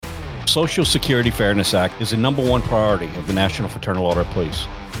Social Security Fairness Act is the number one priority of the National Fraternal Order of Police.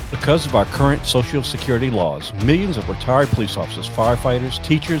 Because of our current Social Security laws, millions of retired police officers, firefighters,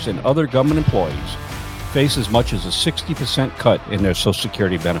 teachers, and other government employees face as much as a 60% cut in their Social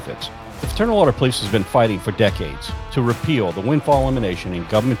Security benefits. The Fraternal Order of Police has been fighting for decades to repeal the windfall elimination and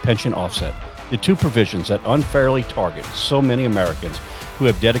government pension offset, the two provisions that unfairly target so many Americans who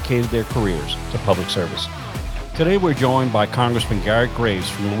have dedicated their careers to public service. Today we're joined by Congressman Garrett Graves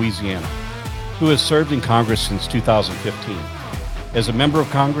from Louisiana, who has served in Congress since 2015. As a member of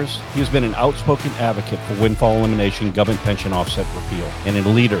Congress, he has been an outspoken advocate for windfall elimination, government pension offset repeal, and a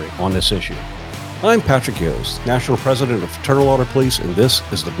leader on this issue. I'm Patrick Yoes, National President of Fraternal Order Police, and this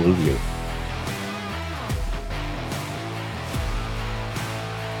is The Blue View.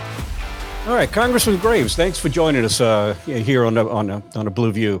 All right, Congressman Graves, thanks for joining us here on the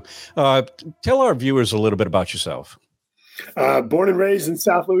Blue View. Tell our viewers a little bit about yourself. Born and raised in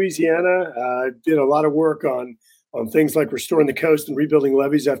South Louisiana, did a lot of work on things like restoring the coast and rebuilding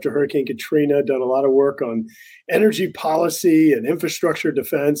levees after Hurricane Katrina. Done a lot of work on energy policy and infrastructure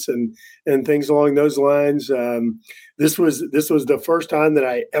defense and things along those lines. This was the first time that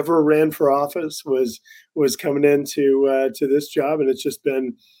I ever ran for office. Was coming into to this job, and it's just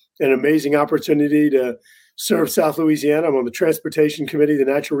been an amazing opportunity to serve South Louisiana. I'm on the Transportation Committee, the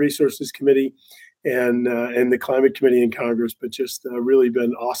Natural Resources Committee, and the Climate Committee in Congress. But just really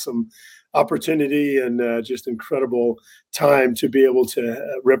been awesome opportunity and just incredible time to be able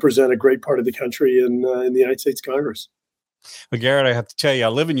to represent a great part of the country in the United States Congress. Well, Garrett, I have to tell you, I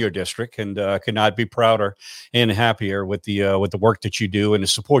live in your district and could not be prouder and happier with the work that you do and the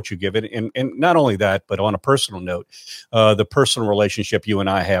support you give it. And not only that, but on a personal note, the personal relationship you and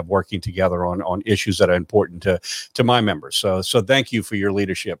I have working together on issues that are important to my members. So thank you for your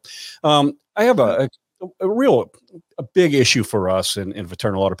leadership. I have a big issue for us in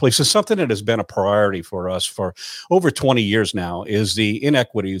Fraternal Order Police. It's something that has been a priority for us for over 20 years now, is the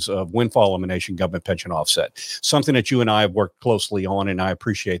inequities of windfall elimination, government pension offset, something that you and I have worked closely on, and I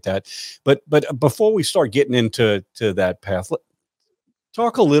appreciate that. But before we start getting into that path,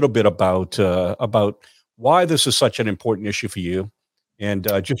 talk a little bit about why this is such an important issue for you, and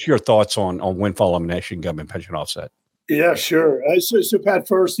just your thoughts on windfall elimination, government pension offset. Yeah, sure. So Pat,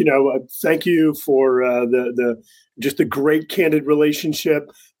 first, thank you for the great candid relationship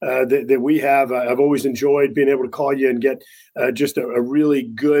that we have. I've always enjoyed being able to call you and get just a really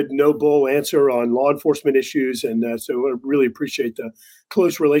good, no bull answer on law enforcement issues. And so I really appreciate the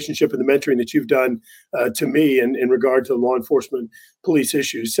close relationship and the mentoring that you've done to me in regard to law enforcement police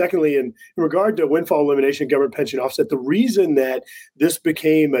issues. Secondly, in regard to windfall elimination, government pension offset, the reason that this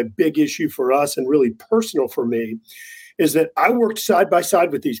became a big issue for us and really personal for me is that I worked side by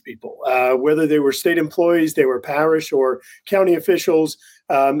side with these people, whether they were state employees, they were parish or county officials,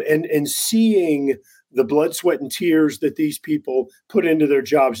 and seeing the blood, sweat, and tears that these people put into their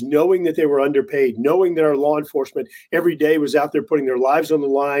jobs, knowing that they were underpaid, knowing that our law enforcement every day was out there putting their lives on the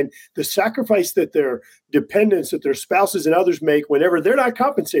line, the sacrifice that their dependents, that their spouses and others make whenever they're not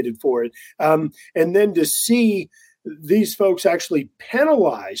compensated for it. And then to see these folks actually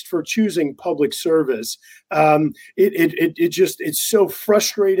penalized for choosing public service. It's so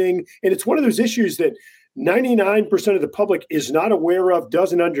frustrating. And it's one of those issues that 99% of the public is not aware of,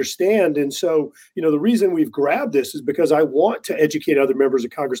 doesn't understand. And so, the reason we've grabbed this is because I want to educate other members of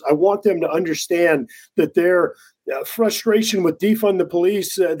Congress. I want them to understand that their frustration with defund the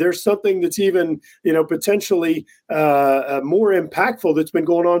police, there's something that's even, potentially more impactful that's been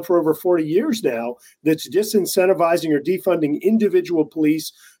going on for over 40 years now, that's disincentivizing or defunding individual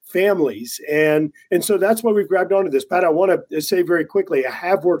police families. And so that's why we've grabbed onto this. Pat, I want to say very quickly, I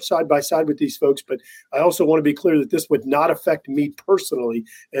have worked side by side with these folks, but I also want to be clear that this would not affect me personally,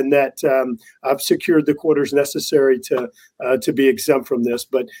 and that I've secured the quotas necessary to be exempt from this.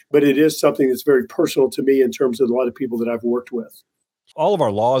 But it is something that's very personal to me in terms of a lot of people that I've worked with. All of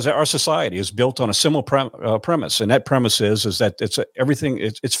our laws, our society is built on a similar premise, and that premise is that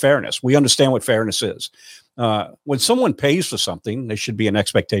it's fairness. We understand what fairness is. When someone pays for something, there should be an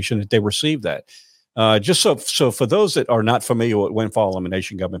expectation that they receive that. Just so for those that are not familiar with windfall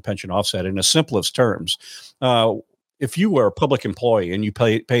elimination, government pension offset, in the simplest terms, if you were a public employee and you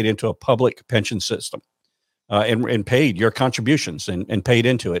paid into a public pension system, and paid your contributions and paid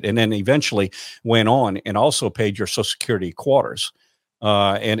into it, and then eventually went on and also paid your Social Security quarters,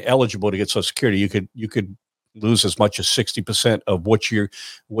 and eligible to get Social Security, you could lose as much as 60% of what you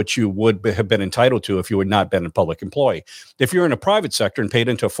would have been entitled to if you had not been a public employee. If you're in a private sector and paid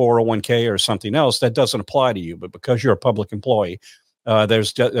into a 401k or something else, that doesn't apply to you. But because you're a public employee,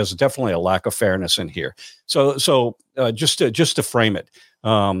 there's definitely a lack of fairness in here. So just to frame it,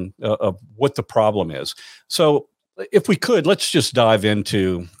 of what the problem is. So if we could, let's just dive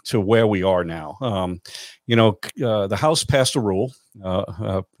into where we are now. The House passed a rule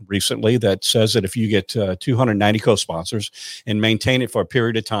recently that says that if you get 290 co-sponsors and maintain it for a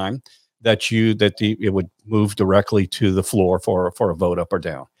period of time, it would move directly to the floor for a vote up or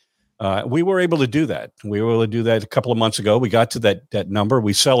down. We were able to do that. We were able to do that a couple of months ago. We got to that number.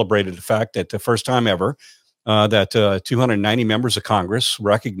 We celebrated the fact that the first time ever that 290 members of Congress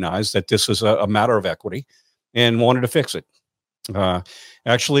recognized that this is a matter of equity and wanted to fix it.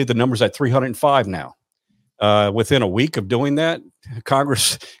 Actually, the number's at 305 now. Within a week of doing that,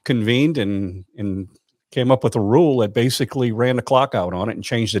 Congress convened and came up with a rule that basically ran the clock out on it and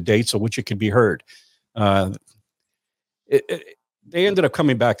changed the dates of which it could be heard. They ended up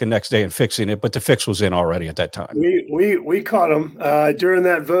coming back the next day and fixing it, but the fix was in already at that time. We caught them during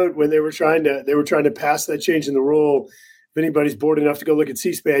that vote when they were trying to pass that change in the rule. If anybody's bored enough to go look at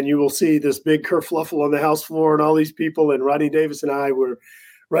C-SPAN, you will see this big kerfluffle on the House floor and all these people. And Rodney Davis and I were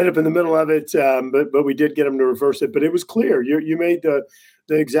right up in the middle of it, but we did get them to reverse it. But it was clear. You made the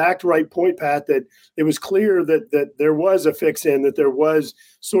exact right point, Pat, that it was clear that there was a fix in, that there was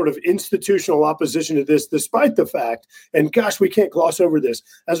sort of institutional opposition to this, despite the fact, and gosh, we can't gloss over this,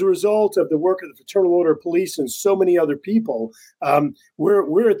 as a result of the work of the Fraternal Order of Police and so many other people,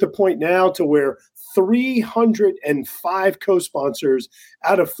 we're at the point now to where 305 co-sponsors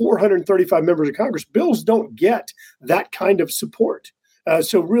out of 435 members of Congress, bills don't get that kind of support.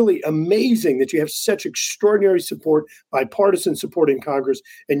 So really amazing that you have such extraordinary support, bipartisan support in Congress,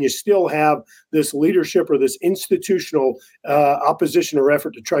 and you still have this leadership or this institutional opposition or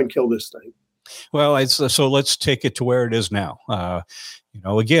effort to try and kill this thing. Well, so let's take it to where it is now.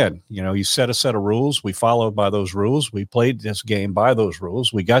 You set a set of rules. We followed by those rules. We played this game by those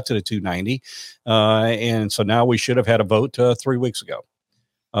rules. We got to the 290. And so now we should have had a vote 3 weeks ago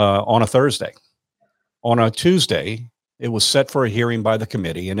on a Thursday. On a Tuesday, it was set for a hearing by the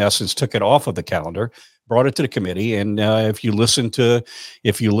committee. In essence, took it off of the calendar, brought it to the committee, and if you listen to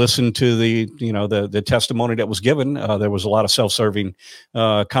the testimony that was given, there was a lot of self-serving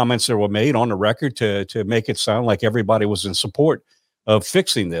comments that were made on the record to make it sound like everybody was in support of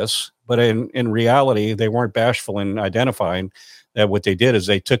fixing this. But in reality, they weren't bashful in identifying that what they did is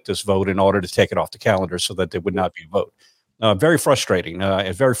they took this vote in order to take it off the calendar so that there would not be a vote. Very frustrating.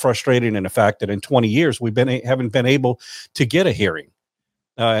 It's very frustrating in the fact that in 20 years we haven't been able to get a hearing.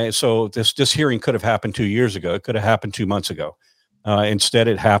 So this hearing could have happened 2 years ago. It could have happened 2 months ago. Instead,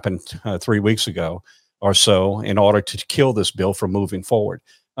 it happened 3 weeks ago or so in order to kill this bill from moving forward.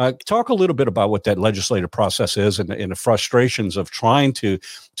 Talk a little bit about what that legislative process is and the frustrations of trying to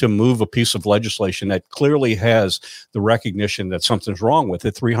move a piece of legislation that clearly has the recognition that something's wrong with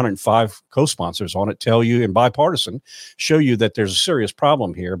it. 305 co-sponsors on it tell you, and bipartisan, show you that there's a serious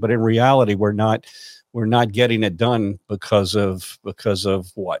problem here. But in reality, we're not getting it done because of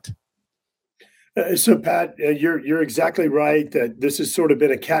what? So, Pat, you're exactly right that this has sort of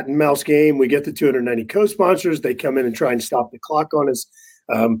been a cat and mouse game. We get the 290 co-sponsors. They come in and try and stop the clock on us.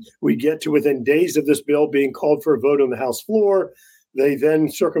 We get to within days of this bill being called for a vote on the House floor. They then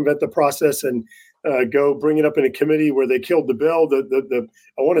circumvent the process and go bring it up in a committee where they killed the bill.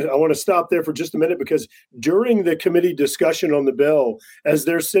 I want to stop there for just a minute, because during the committee discussion on the bill, as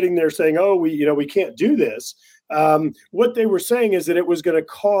they're sitting there saying, "Oh, we can't do this," what they were saying is that it was going to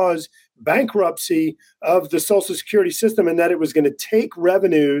cause bankruptcy of the Social Security system, and that it was going to take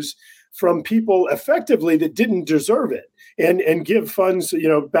revenues from people effectively that didn't deserve it, and give funds,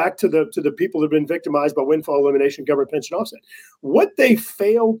 back to the people that have been victimized by windfall elimination, government pension offset. What they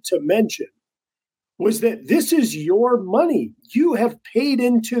failed to mention was that this is your money. You have paid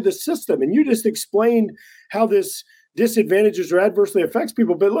into the system, and you just explained how this disadvantages or adversely affects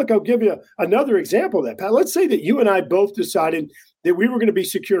people. But look, I'll give you another example of that, Pat. Let's say that you and I both decided that we were going to be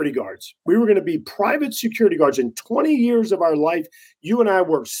security guards. We were going to be private security guards. In 20 years of our life, you and I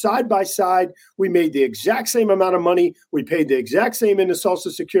worked side by side. We made the exact same amount of money. We paid the exact same into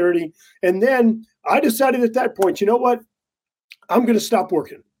Social Security. And then I decided at that point, you know what? I'm going to stop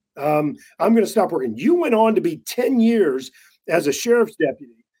working. You went on to be 10 years as a sheriff's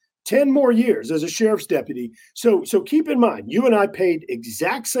deputy. 10 more years as a sheriff's deputy. So keep in mind, you and I paid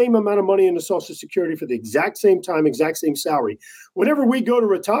exact same amount of money into Social Security for the exact same time, exact same salary. Whenever we go to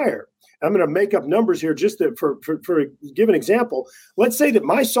retire, I'm going to make up numbers here just for give an example. Let's say that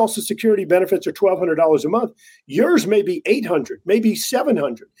my Social Security benefits are $1,200 a month. Yours may be $800, maybe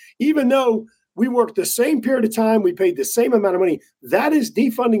 $700. Even though We worked the same period of time. We paid the same amount of money. That is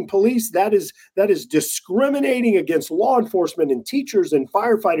defunding police. That is discriminating against law enforcement and teachers and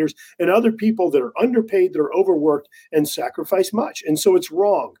firefighters and other people that are underpaid, that are overworked and sacrifice much. And so it's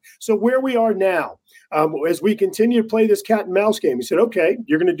wrong. So where we are now, as we continue to play this cat and mouse game, he said, okay,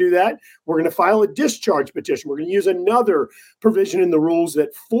 you're going to do that. We're going to file a discharge petition. We're going to use another provision in the rules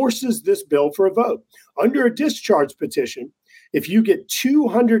that forces this bill for a vote. Under a discharge petition, if you get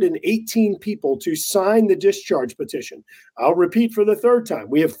 218 people to sign the discharge petition, I'll repeat for the third time,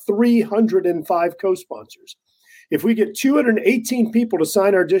 we have 305 co-sponsors. If we get 218 people to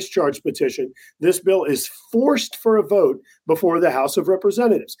sign our discharge petition, this bill is forced for a vote before the House of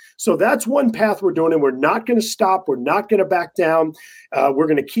Representatives. So that's one path we're doing, and we're not going to stop. We're not going to back down. We're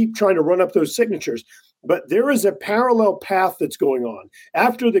going to keep trying to run up those signatures. But there is a parallel path that's going on.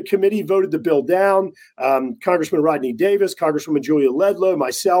 After the committee voted the bill down, Congressman Rodney Davis, Congresswoman Julia Ledlow,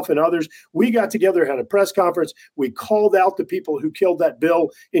 myself, and others, we got together, had a press conference. We called out the people who killed that bill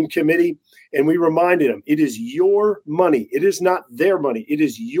in committee, and we reminded them, it is your money. It is not their money. It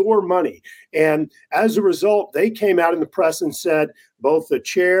is your money. And as a result, they came out in the press and said, both the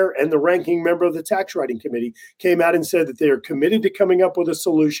chair and the ranking member of the tax writing committee came out and said that they are committed to coming up with a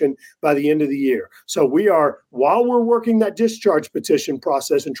solution by the end of the year. So we are, while we're working that discharge petition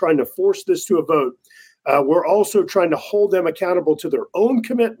process and trying to force this to a vote, we're also trying to hold them accountable to their own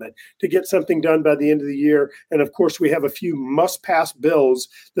commitment to get something done by the end of the year. And of course, we have a few must-pass bills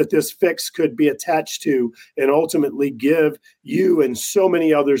that this fix could be attached to and ultimately give you and so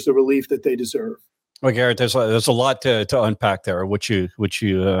many others the relief that they deserve. Well, Garrett, there's a lot to unpack there, which you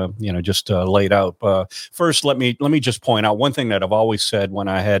just laid out. First, let me just point out one thing that I've always said when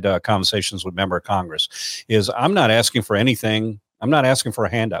I had conversations with member of Congress is I'm not asking for anything. I'm not asking for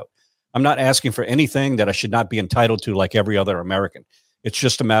a handout. I'm not asking for anything that I should not be entitled to like every other American. It's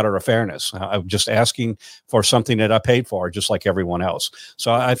just a matter of fairness. I'm just asking for something that I paid for, just like everyone else.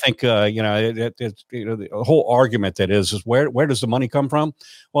 So I think, the whole argument that is where does the money come from?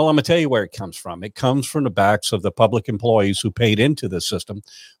 Well, I'm going to tell you where it comes from. It comes from the backs of the public employees who paid into the system,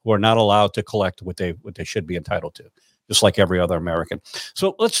 who are not allowed to collect what they should be entitled to, just like every other American.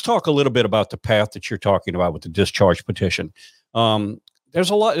 So let's talk a little bit about the path that you're talking about with the discharge petition. There's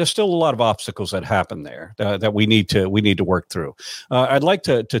still a lot of obstacles that happen there that we need to work through. I'd like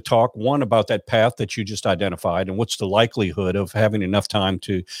to talk one about that path that you just identified and what's the likelihood of having enough time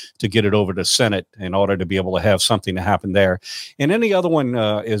to get it over to Senate in order to be able to have something to happen there. And then the other one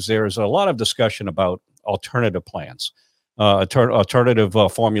is there's a lot of discussion about alternative plans. Alternative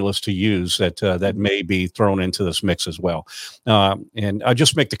formulas to use that may be thrown into this mix as well. And I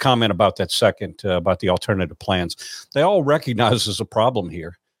just make the comment about that second, about the alternative plans. They all recognize there's a problem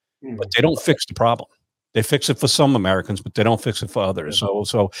here, but they don't fix the problem. They fix it for some Americans, but they don't fix it for others.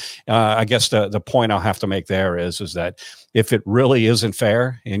 So I guess the point I'll have to make there is that if it really isn't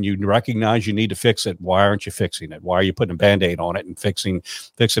fair and you recognize you need to fix it, why aren't you fixing it? Why are you putting a Band-Aid on it and fixing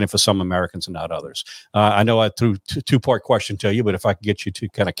it for some Americans and not others? I know I threw a two-part question to you, but if I could get you to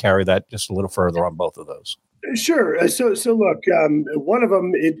kind of carry that just a little further on both of those. Sure. So look, one of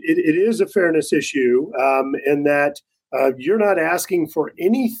them, it is a fairness issue in that you're not asking for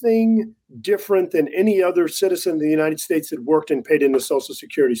anything different than any other citizen of the United States that worked and paid into Social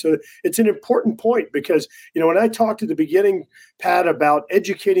Security. So it's an important point because, when I talked at the beginning, Pat, about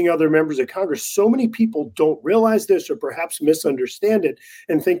educating other members of Congress, so many people don't realize this or perhaps misunderstand it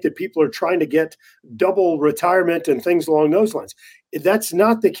and think that people are trying to get double retirement and things along those lines. That's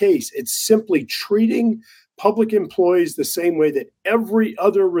not the case. It's simply treating public employees the same way that every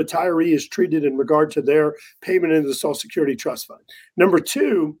other retiree is treated in regard to their payment into the Social Security Trust Fund. Number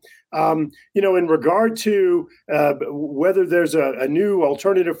two, in regard to whether there's a new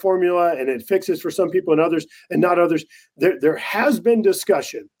alternative formula and it fixes for some people and others and not others, there has been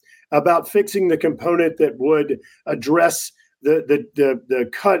discussion about fixing the component that would address the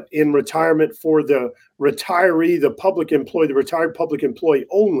cut in retirement for the retiree, the public employee, the retired public employee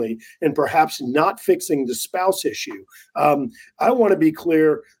only, and perhaps not fixing the spouse issue. I want to be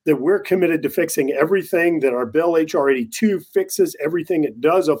clear that we're committed to fixing everything, that our bill HR 82 fixes everything it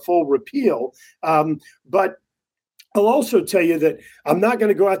does, a full repeal. But I'll also tell you that I'm not going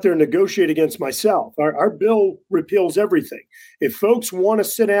to go out there and negotiate against myself. Our bill repeals everything. If folks want to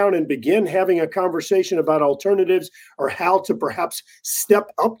sit down and begin having a conversation about alternatives or how to perhaps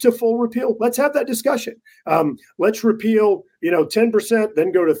step up to full repeal, let's have that discussion. Let's repeal 10%,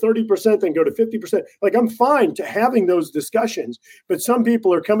 then go to 30%, then go to 50%. Like, I'm fine to having those discussions, but some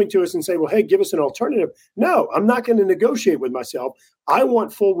people are coming to us and say, well, hey, give us an alternative. No, I'm not going to negotiate with myself. I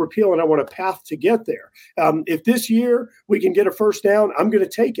want full repeal, and I want a path to get there. If this year we can get a first down, I'm going to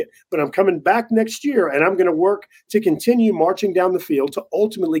take it. But I'm coming back next year, and I'm going to work to continue marching down the field to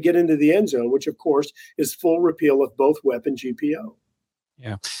ultimately get into the end zone, which, of course, is full repeal of both WEP and GPO.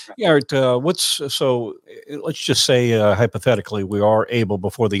 Yeah. So let's just say hypothetically we are able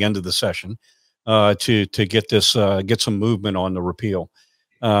before the end of the session to get this get some movement on the repeal.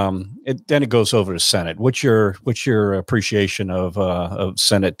 Then it goes over to Senate. What's your appreciation of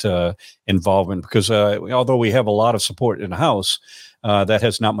Senate involvement? Because although we have a lot of support in the House, that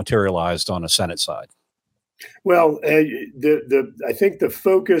has not materialized on the Senate side. Well, I think the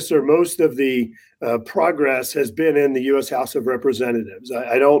focus or most of the progress has been in the U.S. House of Representatives.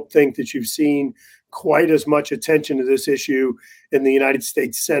 I don't think that you've seen quite as much attention to this issue in the United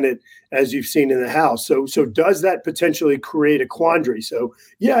States Senate as you've seen in the House. So does that potentially create a quandary? So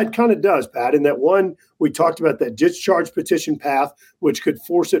yeah, it kind of does, Pat. In that one, we talked about that discharge petition path, which could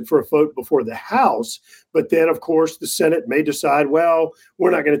force it for a vote before the House. But then, of course, the Senate may decide, well,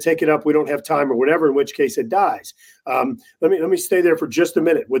 we're not going to take it up. We don't have time or whatever, in which case it dies. Let me stay there for just a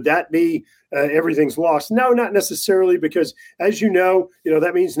minute. Would that be everything's lost? No, not necessarily, because as you know,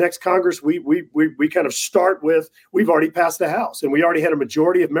 that means next Congress, we kind of start with, we've already passed the House, and we already had a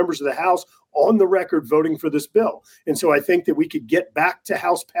majority of members of the House on the record voting for this bill. And so I think that we could get back to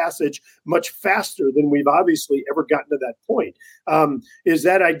House passage much faster than we've obviously ever gotten to that point. Is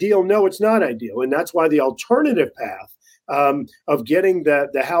that ideal? No, it's not ideal. And that's why the alternative path of getting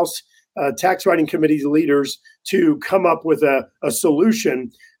the House tax writing committee leaders to come up with a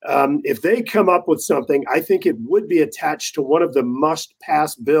solution. If they come up with something, I think it would be attached to one of the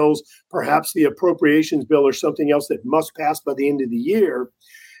must-pass bills, perhaps the appropriations bill or something else that must pass by the end of the year.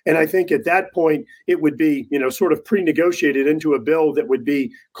 And I think at that point, it would be, sort of pre-negotiated into a bill that would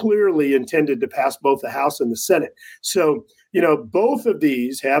be clearly intended to pass both the House and the Senate. So, both of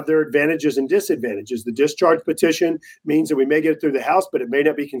these have their advantages and disadvantages. The discharge petition means that we may get it through the House, but it may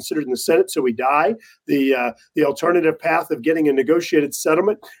not be considered in the Senate, so we die. The alternative path of getting a negotiated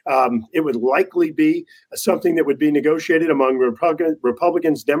settlement, it would likely be something that would be negotiated among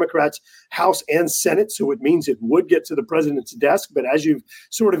Republicans, Democrats, House and Senate. So it means it would get to the president's desk. But as you've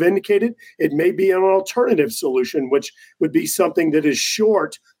sort of indicated, it may be an alternative solution, which would be something that is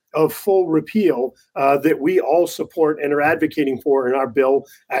short of full repeal that we all support and are advocating for, and our bill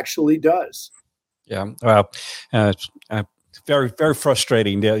actually does. Yeah, well, very, very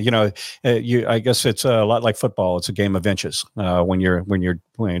frustrating. I guess it's a lot like football. It's a game of inches when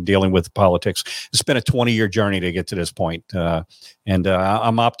you're dealing with politics. It's been a 20-year journey to get to this point, and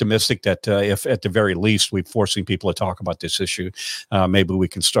I'm optimistic that if at the very least we're forcing people to talk about this issue, maybe we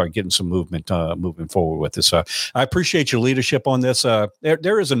can start getting some movement moving forward with this. I appreciate your leadership on this.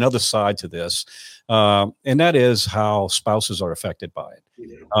 There is another side to this, and that is how spouses are affected by it.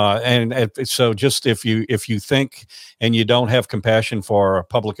 And so just if you think and you don't have compassion for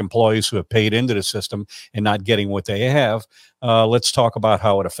public employees who have paid into the system and not getting what they have, let's talk about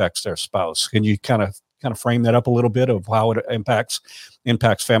how it affects their spouse. Can you kind of frame that up a little bit of how it impacts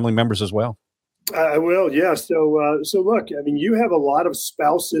family members as well? I will. Yeah. So look, I mean, you have a lot of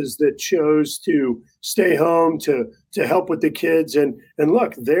spouses that chose to stay home to help with the kids, and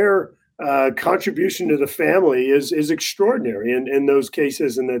look, their contribution to the family is extraordinary in those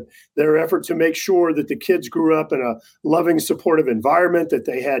cases, and that their effort to make sure that the kids grew up in a loving, supportive environment, that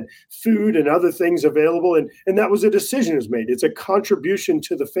they had food and other things available, and that was a decision was made. It's a contribution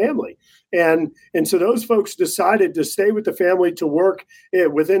to the family, and so those folks decided to stay with the family to work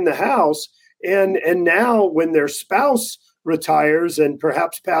within the house, and now when their spouse retires and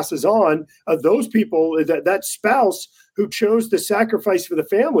perhaps passes on, those people, that spouse who chose to sacrifice for the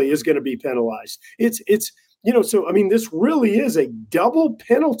family is going to be penalized. So I mean, this really is a double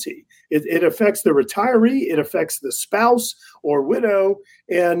penalty. It affects the retiree, it affects the spouse or widow,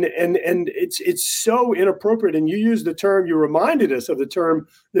 and it's so inappropriate. And you reminded us of the term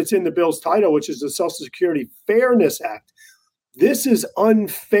that's in the bill's title, which is the Social Security Fairness Act. This is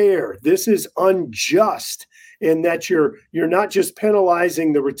unfair. This is unjust. In that you're not just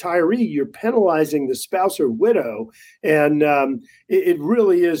penalizing the retiree, you're penalizing the spouse or widow. And it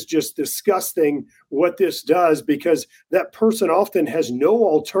really is just disgusting what this does, because that person often has no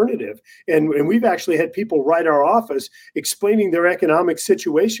alternative. And we've actually had people write our office explaining their economic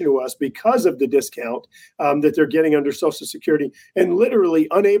situation to us because of the discount that they're getting under Social Security, and literally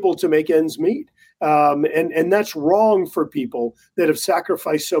unable to make ends meet. And that's wrong for people that have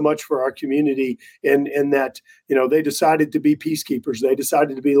sacrificed so much for our community, and that, they decided to be peacekeepers, they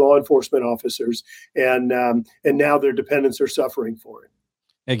decided to be law enforcement officers, and now their dependents are suffering for it.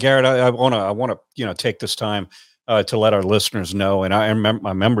 Hey, Garrett, I want to take this time to let our listeners know, and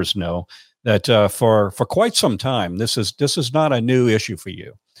my members know, that for quite some time, this is not a new issue for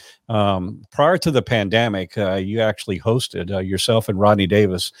you. Prior to the pandemic, you actually hosted, yourself and Rodney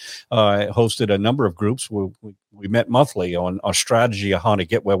Davis hosted a number of groups. We met monthly on our strategy of how to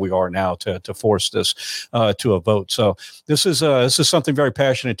get where we are now to force this to a vote. So this is something very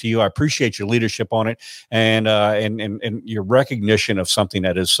passionate to you. I appreciate your leadership on it, and your recognition of something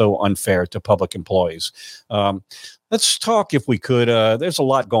that is so unfair to public employees. Let's talk, if we could. There's a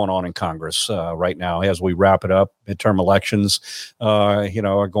lot going on in Congress right now as we wrap it up. Midterm elections,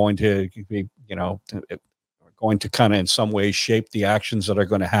 are going to be, going to kind of in some ways shape the actions that are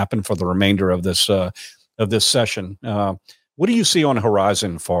going to happen for the remainder of this session. What do you see on the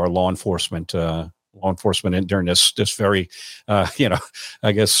horizon for law enforcement during this very,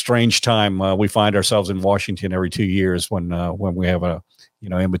 I guess, strange time we find ourselves in Washington every 2 years when we have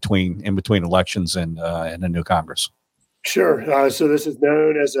in between elections and a new Congress? Sure. So this is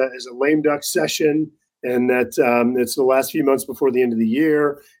known as a lame duck session, and that it's the last few months before the end of the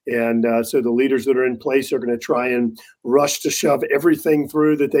year. And so the leaders that are in place are going to try and rush to shove everything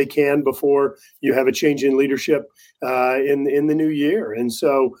through that they can before you have a change in leadership in the new year. And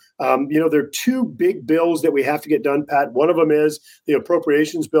so, there are two big bills that we have to get done, Pat. One of them is the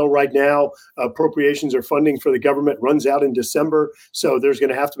appropriations bill right now. Appropriations or funding for the government runs out in December. So there's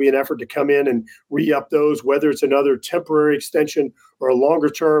going to have to be an effort to come in and re-up those, whether it's another temporary extension or a longer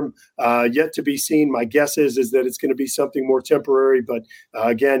term, yet to be seen. My guess is that it's going to be something more temporary, but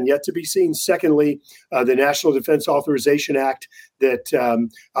again, yet to be seen. Secondly, the National Defense Authorization Act that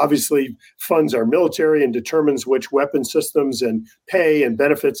obviously funds our military and determines which weapon systems and pay and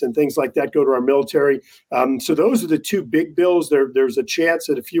benefits and things like that go to our military. So those are the two big bills. There's a chance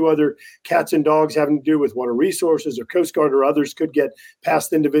that a few other cats and dogs having to do with water resources or Coast Guard or others could get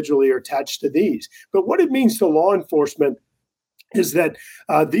passed individually or attached to these. But what it means to law enforcement is that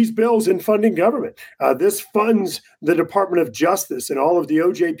these bills in funding government, this funds the Department of Justice and all of the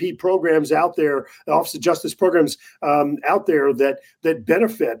OJP programs out there, the Office of Justice programs out there that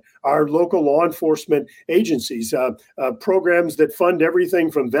benefit our local law enforcement agencies, programs that fund everything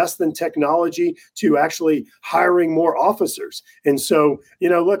from vest and technology to actually hiring more officers. And so,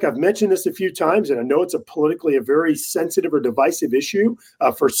 look, I've mentioned this a few times, and I know it's politically a very sensitive or divisive issue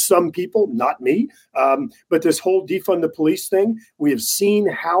for some people, not me, but this whole defund the police thing, we have seen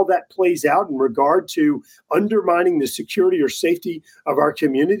how that plays out in regard to undermining the security or safety of our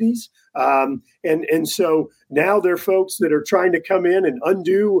communities. And so now there are folks that are trying to come in and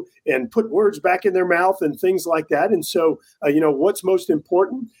undo and put words back in their mouth and things like that. And so, what's most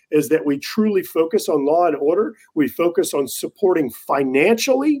important is that we truly focus on law and order. We focus on supporting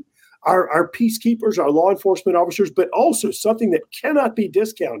financially our peacekeepers, our law enforcement officers, but also something that cannot be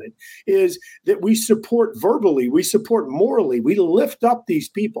discounted is that we support verbally, we support morally, we lift up these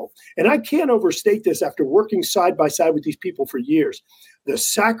people. And I can't overstate this after working side by side with these people for years. The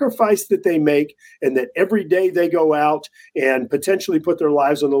sacrifice that they make and that every day they go out and potentially put their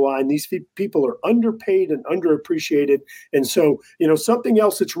lives on the line. These people are underpaid and underappreciated. And so, something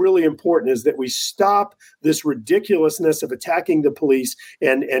else that's really important is that we stop this ridiculousness of attacking the police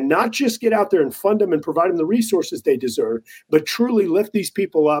and not just get out there and fund them and provide them the resources they deserve, but truly lift these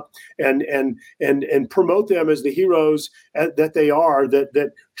people up and promote them as the heroes that they are,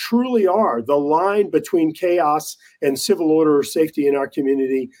 that truly are the line between chaos and civil order or safety in our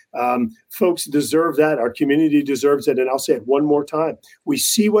community. Folks deserve that. Our community deserves it. And I'll say it one more time. We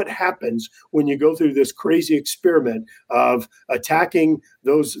see what happens when you go through this crazy experiment of attacking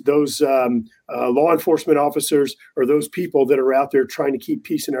those law enforcement officers or those people that are out there trying to keep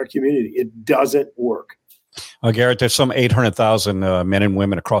peace in our community. It doesn't work. Garrett, there's some 800,000 men and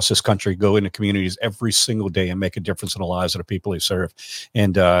women across this country go into communities every single day and make a difference in the lives of the people they serve.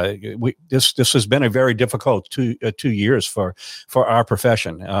 And this has been a very difficult 2 years for our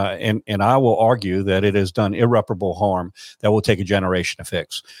profession. And I will argue that it has done irreparable harm that will take a generation to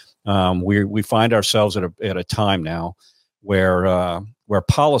fix. We find ourselves at a time now where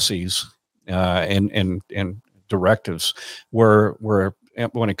policies and directives were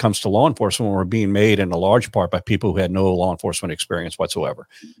when it comes to law enforcement were being made in a large part by people who had no law enforcement experience whatsoever.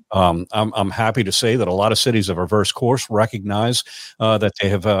 I'm happy to say that a lot of cities have reversed course, recognize that they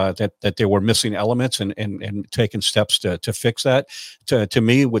have that there were missing elements and taken steps to fix that. To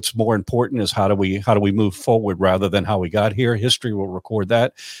me, what's more important is how do we move forward rather than how we got here. History will record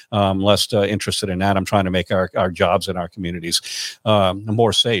that. I'm less interested in that. I'm trying to make our jobs in our communities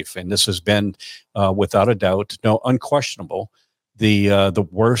more safe, and this has been without a doubt, unquestionable, the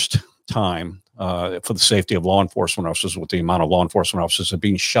worst time for the safety of law enforcement officers, with the amount of law enforcement officers that are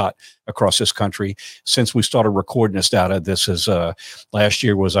being shot across this country since we started recording this data. This is last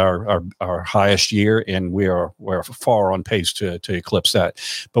year was our highest year, and we're far on pace to eclipse that.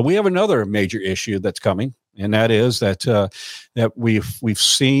 But we have another major issue that's coming, and that is that we've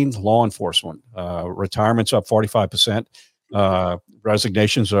seen law enforcement retirements up 45%.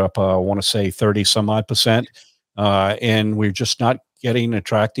 Resignations are up, I want to say 30 some odd %. And we're just not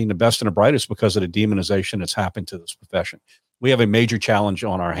attracting the best and the brightest because of the demonization that's happened to this profession. We have a major challenge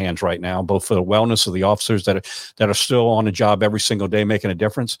on our hands right now, both for the wellness of the officers that are still on the job every single day making a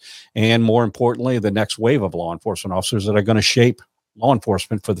difference, and more importantly, the next wave of law enforcement officers that are going to shape law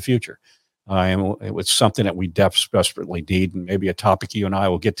enforcement for the future. And it's something that we desperately need, and maybe a topic you and I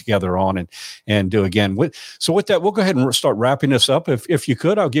will get together on and do again. So with that, we'll go ahead and start wrapping this up. If you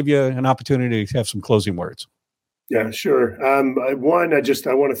could, I'll give you an opportunity to have some closing words. Yeah, sure. One,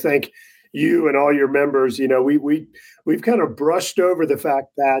 I want to thank you and all your members. You know, we've kind of brushed over the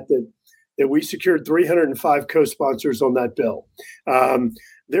fact that we secured 305 co-sponsors on that bill.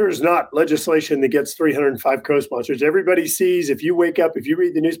 There is not legislation that gets 305 co-sponsors. Everybody sees, if you wake up, if you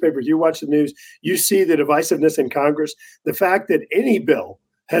read the newspaper, if you watch the news, you see the divisiveness in Congress. The fact that any bill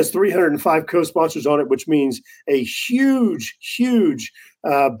has 305 co-sponsors on it, which means a huge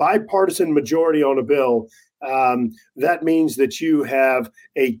bipartisan majority on a bill. That means that you have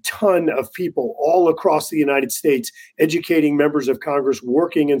a ton of people all across the United States educating members of Congress,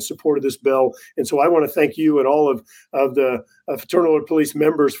 working in support of this bill. And so I want to thank you and all of the Fraternal Order Police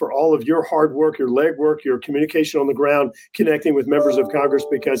members for all of your hard work, your legwork, your communication on the ground, connecting with members of Congress,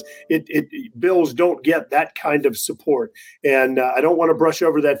 because bills don't get that kind of support. And I don't want to brush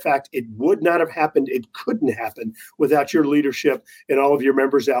over that fact. It would not have happened. It couldn't happen without your leadership and all of your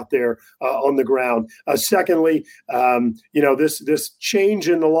members out there on the ground. Secondly, this change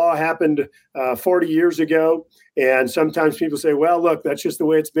in the law happened 40 years ago. And sometimes people say, well, look, that's just the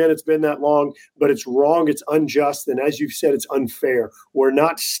way it's been. It's been that long, but it's wrong. It's unjust. And as you've said, it's unfair. We're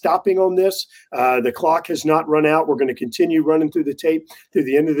not stopping on this. The clock has not run out. We're going to continue running through the tape through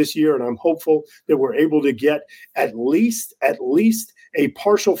the end of this year. And I'm hopeful that we're able to get at least a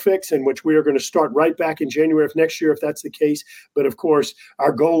partial fix, in which we are going to start right back in January of next year, if that's the case. But of course,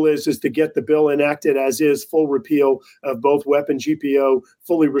 our goal is to get the bill enacted as is, full repeal of both WEP and GPO,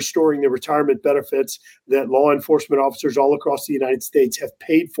 fully restoring the retirement benefits that law enforcement officers all across the United States have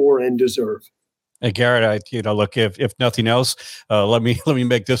paid for and deserve. Hey, Garrett, look, if nothing else, let me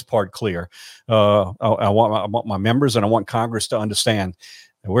make this part clear. I want my members and I want Congress to understand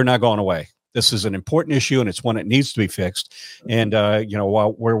that we're not going away. This is an important issue, and it's one that needs to be fixed. And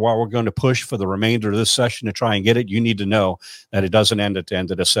while we're going to push for the remainder of this session to try and get it, you need to know that it doesn't end at the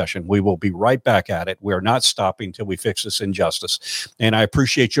end of the session. We will be right back at it. We are not stopping until we fix this injustice. And I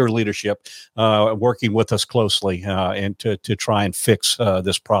appreciate your leadership, working with us closely and to try and fix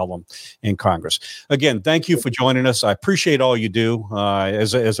this problem in Congress. Again, thank you for joining us. I appreciate all you do.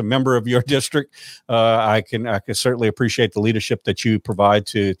 As a member of your district, I can certainly appreciate the leadership that you provide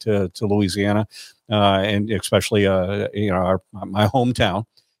to Louisiana. And especially, my hometown,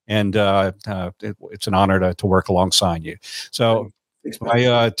 and it's an honor to work alongside you. So,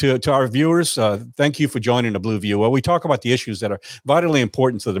 to our viewers, thank you for joining the Blue View, where we talk about the issues that are vitally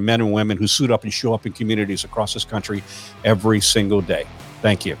important to the men and women who suit up and show up in communities across this country every single day.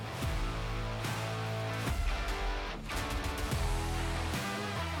 Thank you.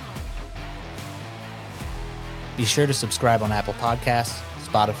 Be sure to subscribe on Apple Podcasts,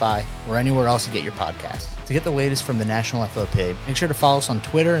 Spotify, or anywhere else you get your podcasts. To get the latest from the National FOP, make sure to follow us on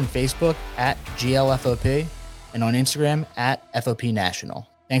Twitter and Facebook at GLFOP and on Instagram at FOP National.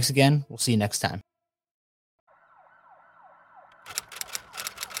 Thanks again. We'll see you next time.